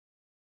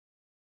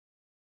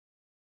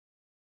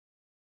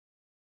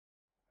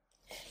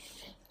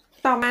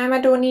ต่อมา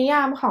ดูนิย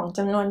ามของจ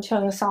ำนวนเชิ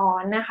งซ้อ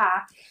นนะคะ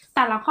แ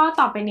ต่ละข้อ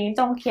ต่อไปนี้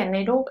จงเขียนใน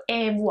รูป a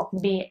บวก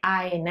bi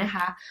นะค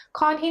ะ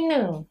ข้อที่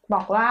1บ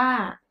อกว่า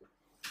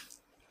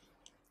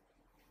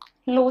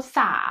รูท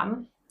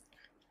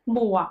3บ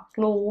วก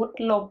รูท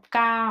ลบ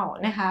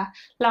9นะคะ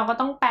เราก็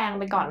ต้องแปลง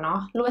ไปก่อนเนาะ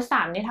รูท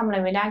3นี่ทำอะไร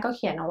ไม่ได้ก็เ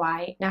ขียนเอาไว้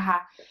นะคะ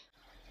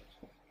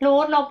รู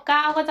ทลบ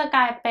9ก็จะก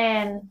ลายเป็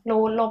นรู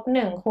ทลบ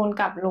1คูณ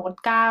กับรูท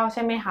9ใ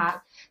ช่ไหมคะ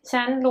ฉะ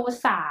นั้นรูท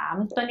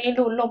3ตัวนี้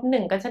รูทลบ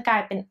1ก็จะกลา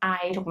ยเป็น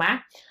i ถูกไหม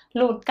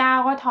รูท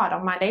9ก็ถอดอ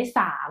อกมาได้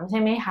3ใช่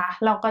ไหมคะ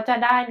เราก็จะ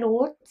ได้รู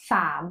ท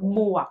3บ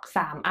วก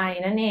 3i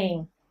นั่นเอง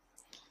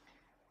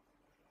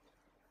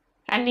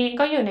อันนี้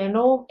ก็อยู่ใน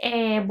รูป a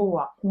บว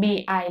ก bi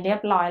เรีย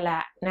บร้อยแล้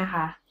วนะค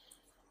ะ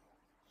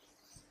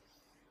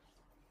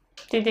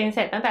จริงๆเส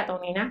ร็จตั้งแต่ตร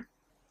งนี้นะ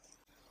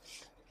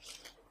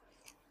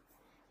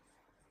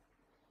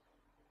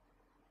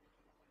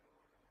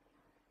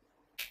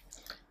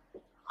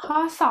ข้อ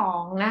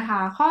2นะค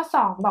ะข้อ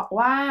2บอก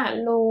ว่า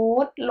รู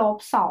ทลบ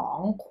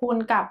2คูณ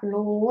กับ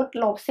รูท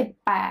ลบ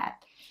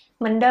18เ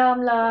หมือนเดิม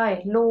เลย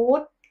รู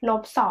ทล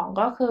บ2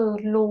ก็คือ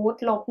รูท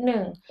ลบ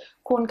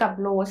1คูณกับ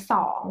รูท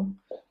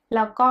2แ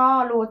ล้วก็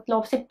รูทล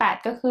บ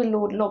18ก็คือ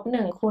รูทลบ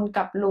1คูณ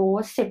กับรู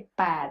ท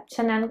18ฉ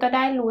ะนั้นก็ไ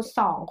ด้รูท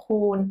2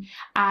คูณ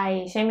i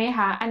ใช่ไหมค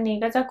ะอันนี้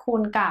ก็จะคู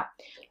ณกับ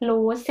รู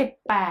ท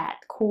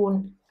18คูณ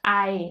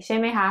i ใช่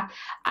ไหมคะ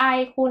i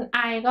คูณ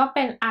i ก็เ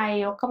ป็น i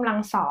ยกกำลัง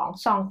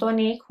2ตัว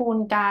นี้คูณ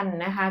กัน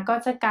นะคะก็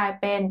จะกลาย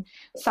เป็น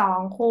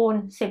2คูณ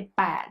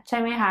18ใช่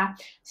ไหมคะ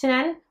ฉะ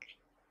นั้น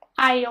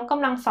i ยกก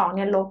ำลัง2เ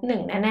นี่ยลบ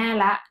1แน่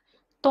ๆละ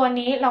ตัว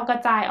นี้เรากระ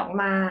จายออก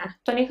มา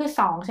ตัวนี้คือ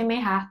2ใช่ไหม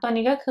คะตัว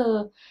นี้ก็คือ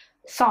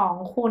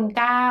2คูณ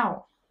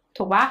9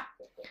ถูกปะ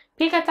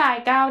พี่กระจาย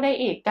9ได้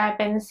อีกกลายเ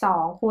ป็น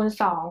2คูณ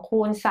2คู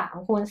ณ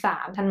3คูณ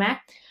3ทันไหม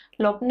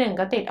ลบ1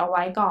ก็ติดเอาไ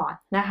ว้ก่อน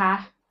นะคะ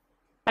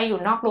ไปอยู่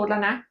นอกรูทแล้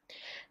วนะ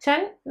ฉะ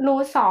นั้นรู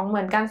ท2เห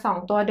มือนกัน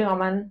2ตัวดึงออก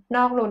มาน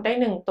อกรูทได้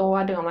1ตัว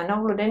ดึงออกมานอ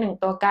กรูทได้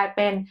1ตัวกลายเ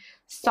ป็น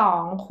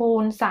2คู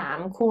ณ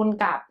3คูณ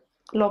กับ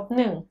ลบ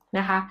1น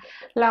ะคะ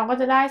เราก็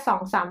จะได้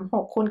2 3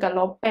 6คูณกับ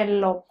ลบเป็น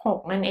ลบ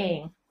6นั่นเอง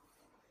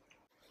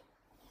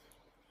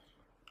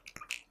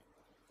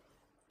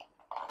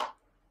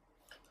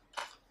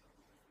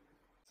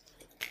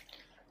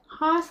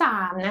ข้อ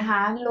3นะค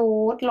ะรู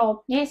ทลบ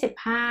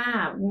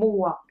25บ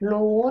วก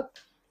รูท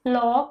ล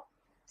บ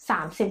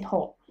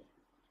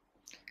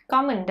36ก็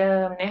เหมือนเดิ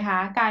มนะคะ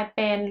กลายเ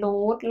ป็นรู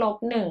ทลบ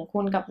1คู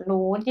ณกับ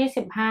รูท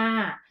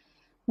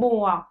25บ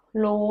วก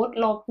รูท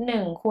ลบ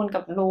1คูณ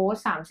กับรูท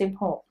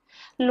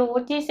36รู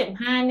ท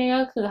25นี่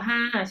ก็คือ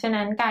5ฉะ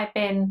นั้นกลายเ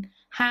ป็น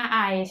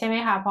 5i ใช่ไหม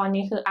คะเพราะ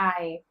นี้คือ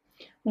i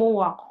บ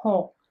วก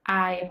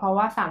 6i เพราะ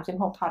ว่า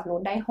36ถอดรู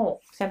ทได้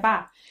6ใช่ปะ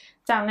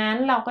จากนั้น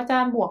เราก็จะ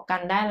บวกกั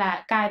นได้ละ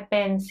กลายเ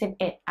ป็น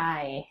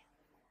 11i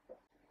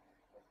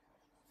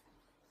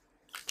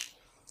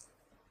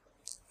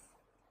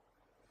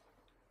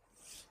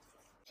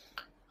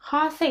ข้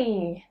อ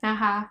4นะ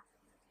คะ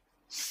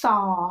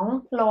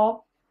2ลบ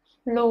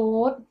รู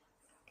ท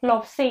ล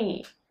บ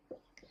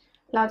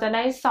4เราจะไ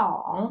ด้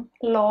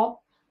2ลบ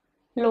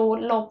รูท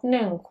ลบ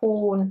1คู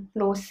ณ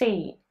รูท4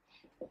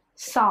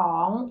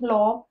 2ล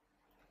บ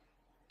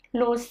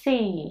รูท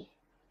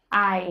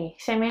4i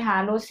ใช่ไหมคะ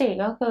รูท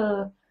4ก็คือ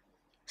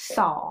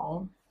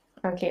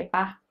2โอเคป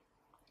ะ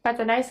ก็จ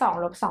ะได้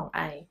2ลบ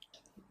2i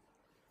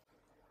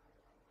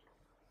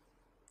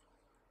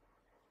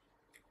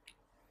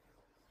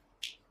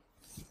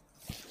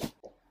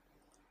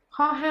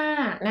ข้อ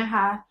5นะค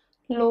ะ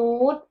รู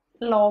ท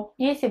ลบ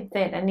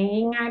27อันนี้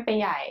ยิ่งง่ายไป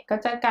ใหญ่ก็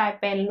จะกลาย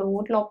เป็นรู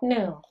ทลบ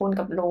1คูณ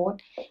กับรูท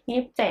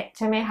27ใ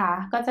ช่ไหมคะ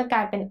ก็จะกล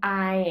ายเป็น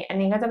i อัน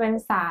นี้ก็จะเป็น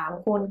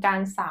3คูณกัน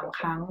3ค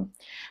รั้ง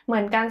เหมื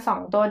อนกัน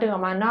2ตัวดึงอ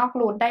อกมานอก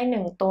รูทได้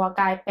1ตัว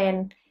กลายเป็น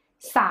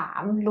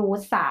3รูท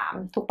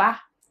3ถูกปะ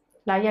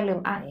แล้วอย่าลื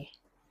ม i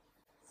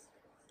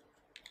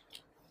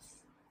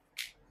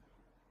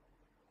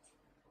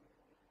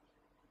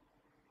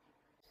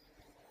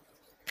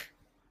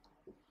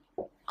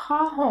ข้อ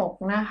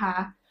6นะคะ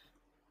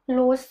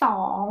รูท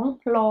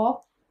2ลบ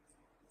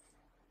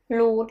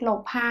รูทล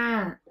บ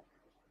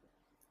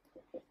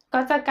5ก็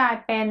จะกลาย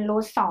เป็นรู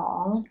ท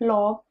2ล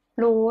บ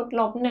รูท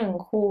ลบ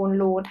1คูณ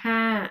รูท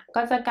5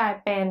ก็จะกลาย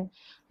เป็น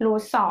รู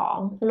ท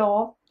2ล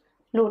บ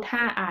รูท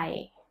5i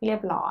เรีย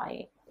บร้อย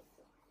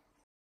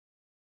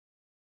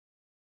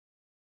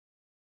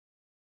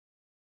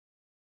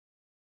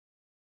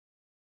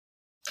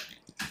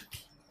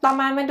ต่อ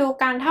มาดู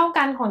การเท่า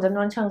กันของจำน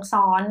วนเชิง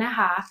ซ้อนนะ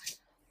คะ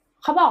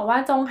เขาบอกว่า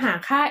จงหา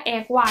ค่า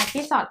x y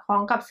ที่สอดคล้อ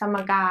งกับสม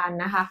การ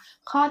นะคะ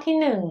ข้อที่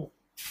1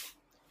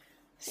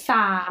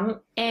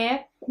 3x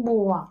บ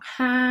วก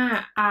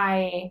 5i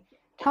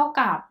เท่า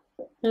กับ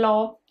ล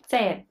บ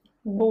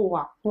7บว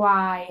ก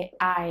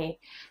yi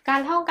การ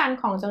เท่ากัน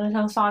ของจำนวนเ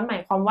ชิงซ้อนหมา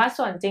ยความว่า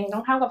ส่วนจริงต้อ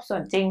งเท่ากับส่ว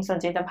นจริงส่วน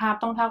จินตภาพ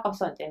ต้องเท่ากับ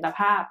ส่วนจินตภ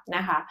าพน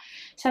ะคะ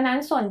ฉะนั้น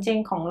ส่วนจริง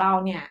ของเรา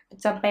เนี่ย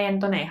จะเป็น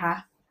ตัวไหนคะ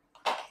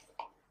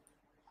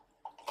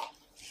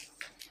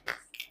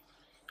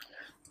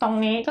ตรง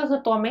นี้ก็คือ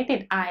ตัวไม่ติ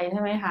ด i ใ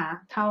ช่ไหมคะ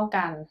เท่า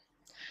กัน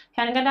ฉ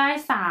ะนั้นก็ได้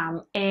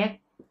 3x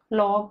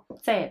ลบ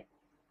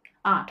7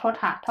 โทษ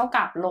ค่ะเท่า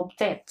กับ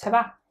-7ใช่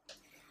ป่ะ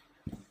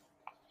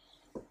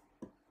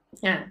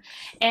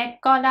x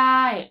ก็ไ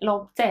ด้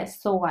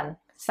-7ส่วน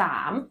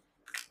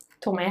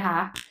3ถูกไหมคะ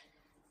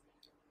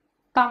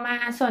ต่อมา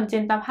ส่วนจิ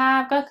นตภาพ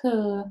ก็คื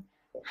อ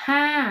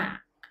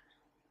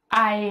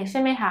5i ใช่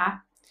ไหมคะ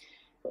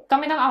ก็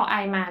ไม่ต้องเอา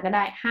i มาก็ไ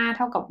ด้5เ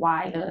ท่ากับ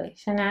y เลย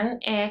ฉะนั้น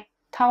x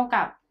เท่า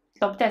กับ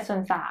-7ส่ว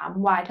น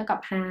3 y เท่ากับ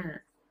5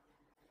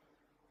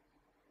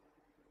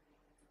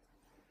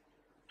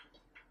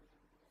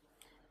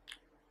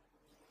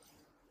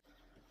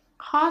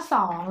ข้อ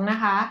2นะ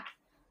คะ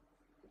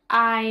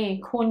i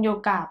คูณอยู่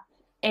กับ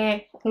x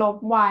ลบ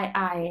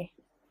yi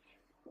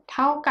เ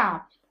ท่ากับ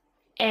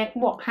x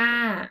บวก5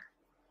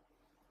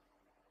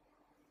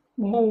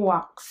บว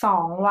ก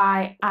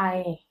 2yi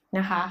น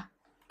ะคะ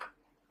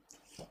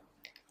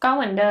ก็เห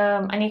มือนเดิม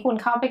อันนี้คูณ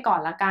เข้าไปก่อน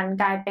ละกัน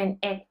กลายเป็น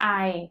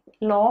xi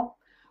ลบ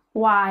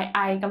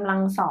yi กำลั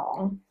ง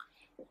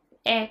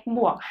2 x บ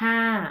วก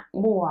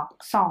5บวก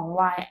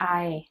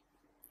 2yi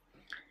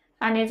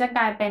อันนี้จะก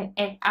ลายเป็น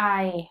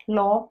xi ล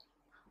บ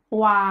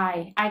y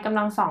i กำ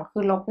ลัง2คื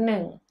อลบ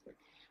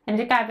1อันนี้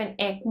จะกลายเป็น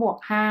x บวก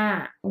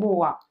5บ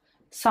วก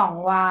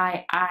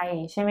 2yi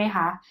ใช่ไหมค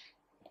ะ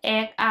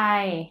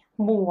xi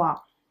บวก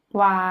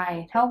y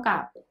เท่ากั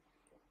บ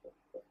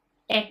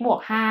x บวก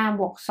5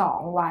บวก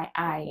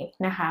 2yi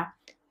นะคะ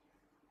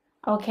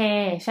โอเค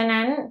ฉะ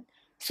นั้น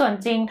ส่วน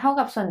จริงเท่า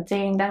กับส่วนจ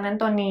ริงดังนั้น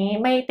ตัวนี้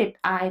ไม่ติด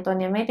i ตัว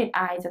นี้ไม่ติด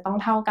i จะต้อง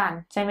เท่ากัน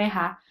ใช่ไหมค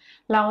ะ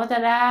เราก็จะ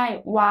ได้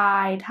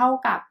y เท่า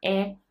กับ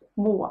x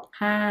บวก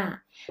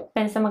5เ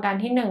ป็นสมการ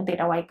ที่1ติด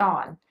เอาไว้ก่อ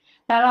น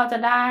แล้วเราจะ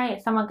ได้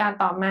สมการ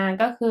ต่อมา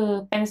ก็คือ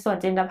เป็นส่วน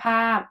จินตภ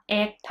าพ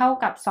x เท่า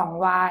กับ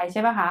 2y ใ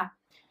ช่ปะคะ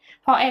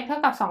พอ x เท่า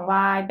กับ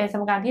 2y เป็นส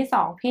มการที่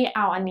2พี่เอ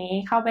าอันนี้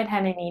เข้าไปแท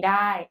นในนี้ไ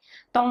ด้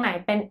ตรงไหน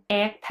เป็น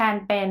x แทน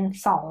เป็น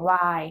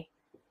 2y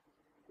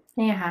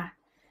นี่ค่ะ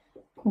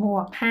บว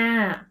ก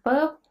5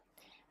ปุ๊บ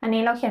อัน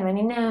นี้เราเขียนไว้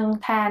นิดนึง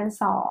แทน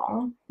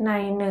2ใน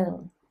1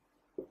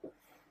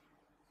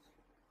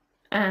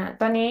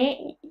ตัวนี้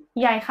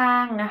ย้ายข้า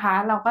งนะคะ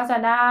เราก็จะ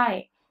ได้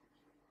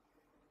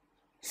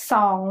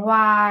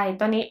 2y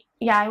ตัวนี้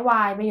ย้าย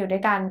y ไปอยู่ด้ว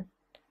ยกัน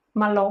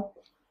มาลบ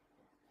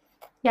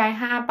ย้าย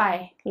5ไป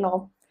ล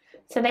บ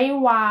จะได้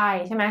y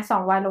ใช่ไหม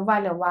 2y ลบ y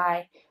เหลือ y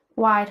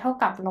y เท่า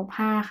กับ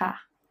-5ค่ะ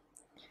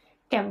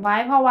เก็บไว้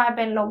พอ y เ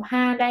ป็น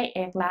-5ได้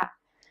x ละ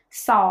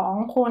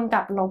2คูณ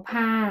กับ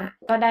-5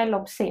ก็ได้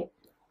-10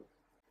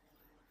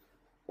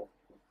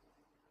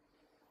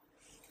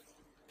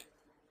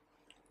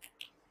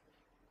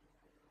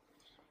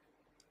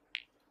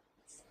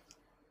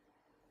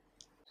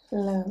เ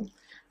ริ่ม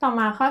ต่อ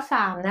มาข้อ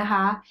3นะค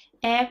ะ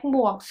x บ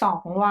วก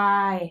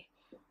 2y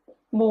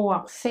บว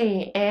ก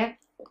 4x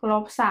ล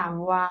บ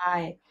 3y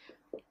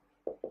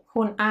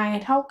คูณ i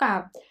เท่ากับ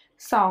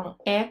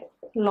 2x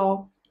ลบ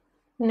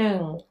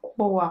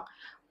 1 บวก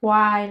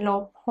y ล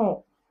บ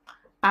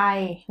 6i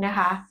นะค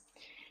ะ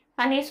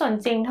อันนี้ส่วน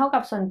จริงเท่ากั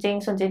บส่วนจริง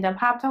ส่วนจินต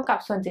ภาพเท่ากับ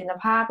ส่วนจินต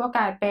ภาพก็ก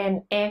ลายเป็น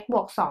x บ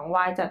วก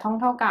 2y จะต้อง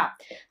เท่ากับ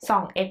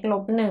 2x ล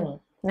บ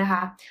 1นะค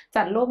ะ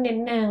จัดรูปนิด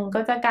นึงก็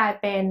จะกลาย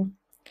เป็น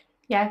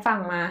ย้ายฝั่ง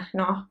มา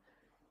เนาะ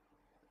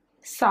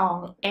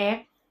 2x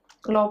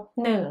ลบ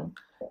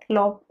 1 ล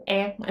บ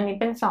x อันนี้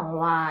เป็น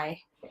 2y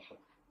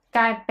ก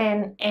ลายเป็น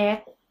x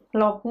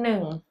ลบ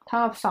 1 เท่า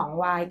กับ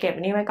 2y เก็บ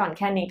อันนี้ไว้ก่อนแ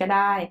ค่นี้ก็ไ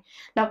ด้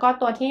แล้วก็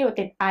ตัวที่อยู่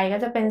ติด i ก็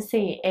จะเป็น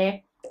 4x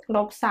ล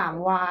บ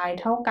 3y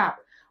เท่ากับ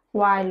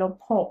y ลบ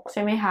 6ใ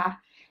ช่ไหมคะ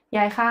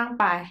ย้ายข้าง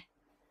ไป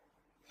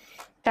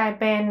กลาย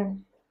เป็น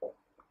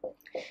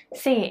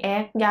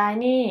 4x ย้าย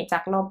นี่จา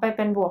กลบไปเ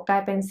ป็นบวกกลา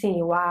ยเป็น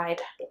 4y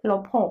ล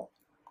บ 6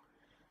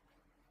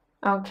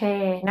โอเค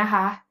นะค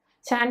ะ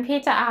ฉะนั้นพี่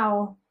จะเอา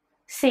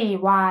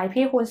 4y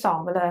พี่คูณ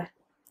 2 ไปเลย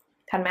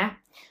ทันไหม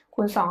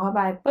คูณ 2 เข้าไ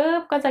ปปุ๊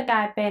บก็จะกล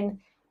ายเป็น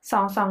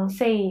2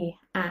 2 4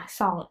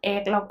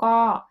 2x แล้วก็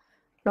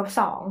ลบ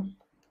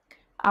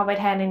 2เอาไป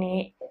แทนในนี้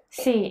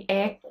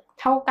 4x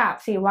เท่ากับ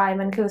 4y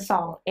มันคือ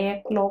 2x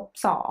ลบ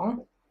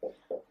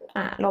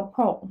 2ลบ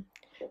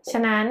 6ฉ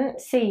ะนั้น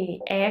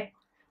 4x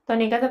ตัว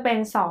นี้ก็จะเป็น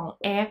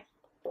 2x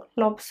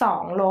ลบ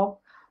 2 ลบ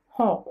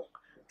 6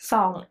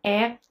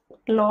 2x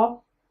ลบ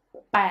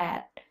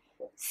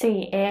 8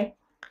 4x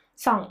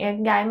 2x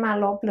ย้ายมา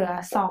ลบเหลือ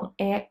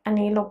 2x อัน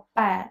นี้ลบ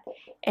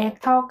 8 x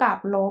เท่ากับ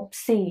ลบ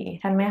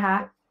 4ทันไหมคะ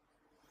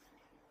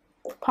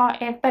พอ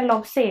x เป็นล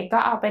บ 4ก็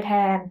เอาไปแท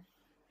น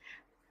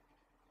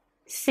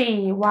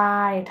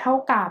 4y เท่า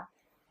กับ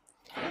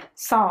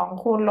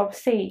2คูณลบ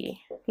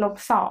 4 ลบ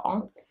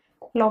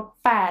 2 ลบ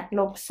 8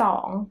 ลบ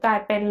 2 กลาย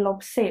เป็นลบ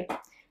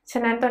 10ฉ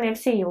ะนั้นตัวนี้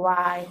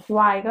 4y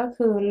y ก็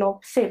คือลบ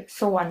 10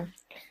 ส่วน 4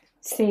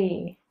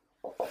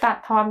ตัด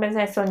ทอนเป็นเศ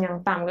ษส่วนอย่าง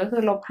ต่ำก็คื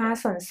อลบ 5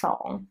 ส่วน 2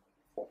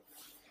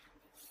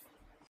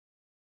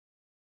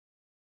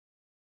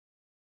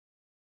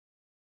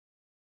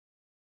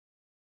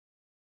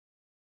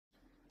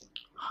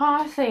ข้อ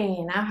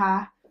4นะคะ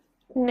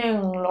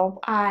1ลบ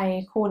i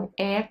คูณ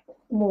x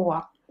บว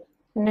ก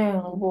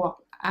1บวก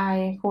i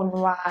คูณ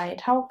y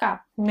เท่ากับ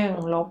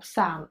1ลบ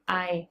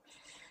 3i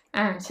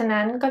ฉะ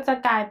นั้นก็จะ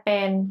กลายเป็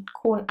น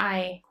คูณ i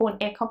คูณ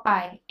x เข้าไป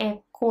x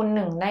คูณ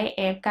1ได้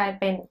x กลาย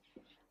เป็น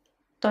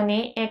ตัว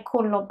นี้ x คู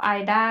ณลบ i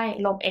ได้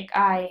ลบ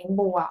xi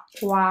บวก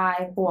y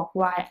บวก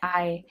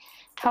yi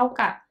เท่า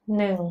กับ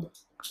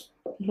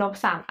1ลบ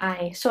 3i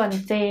ส่วน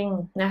จริง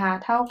นะคะ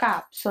เท่ากับ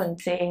ส่วน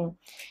จริง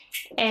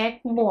x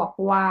บวก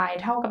y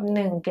เท่ากับ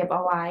1เก็บเอ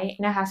าไว้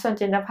นะคะส่วน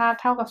จินตภาพ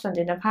เท่ากับส่วน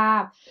จินตภา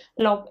พ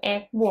ลบ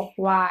x บวก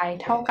y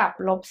เท่ากับ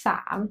ลบ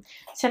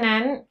3ฉะนั้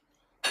น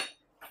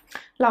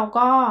เรา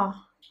ก็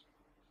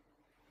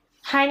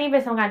ให้นี่เป็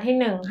นสมการที่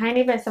1ให้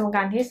นี่เป็นสมก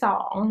ารที่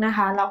2นะค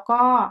ะแล้ว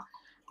ก็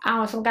เอา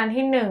สมการ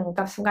ที่1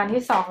กับสมการ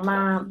ที่2มา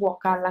บวก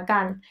กันละกั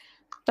น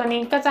ตัว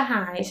นี้ก็จะห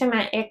ายใช่ไหม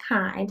x ห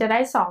ายจะได้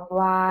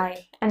 2y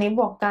อันนี้บ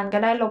วกกันก็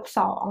ได้ลบ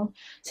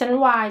2ฉะนั้น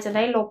y จะไ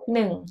ด้ลบ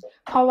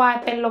1พอ y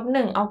เป็นลบ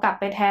1เอากลับ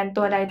ไปแทน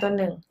ตัวใดตัว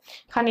หนึ่ง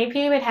คราวนี้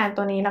พี่ไปแทน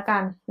ตัวนี้ละกั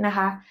นนะค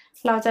ะ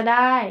เราจะไ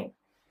ด้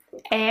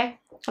x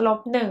ลบ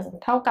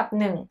1เท่ากับ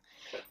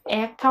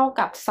1 x เท่า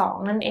กับ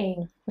2นั่นเอง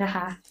นะค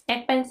ะ x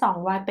เป็น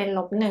2 y เป็นล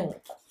บ1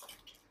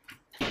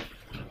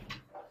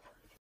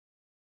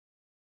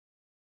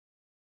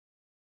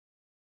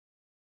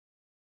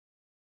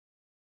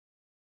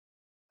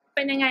เ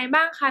ป็นยังไง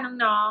บ้างคะ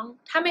น้อง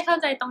ๆ ถ้าไม่เข้า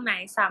ใจตรงไหน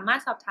สามารถ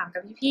สอบถามกั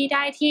บพี่ๆไ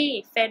ด้ที่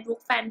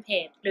Facebook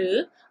Fanpage หรือ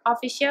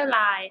Official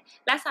Line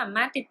และสาม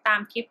ารถติดตาม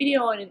คลิปวิดีโอ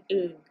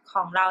อื่นๆข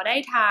องเราได้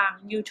ทาง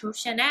YouTube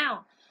Channel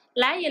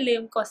และอย่าลื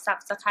มกด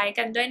Subscribe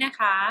กันด้วยนะ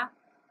คะ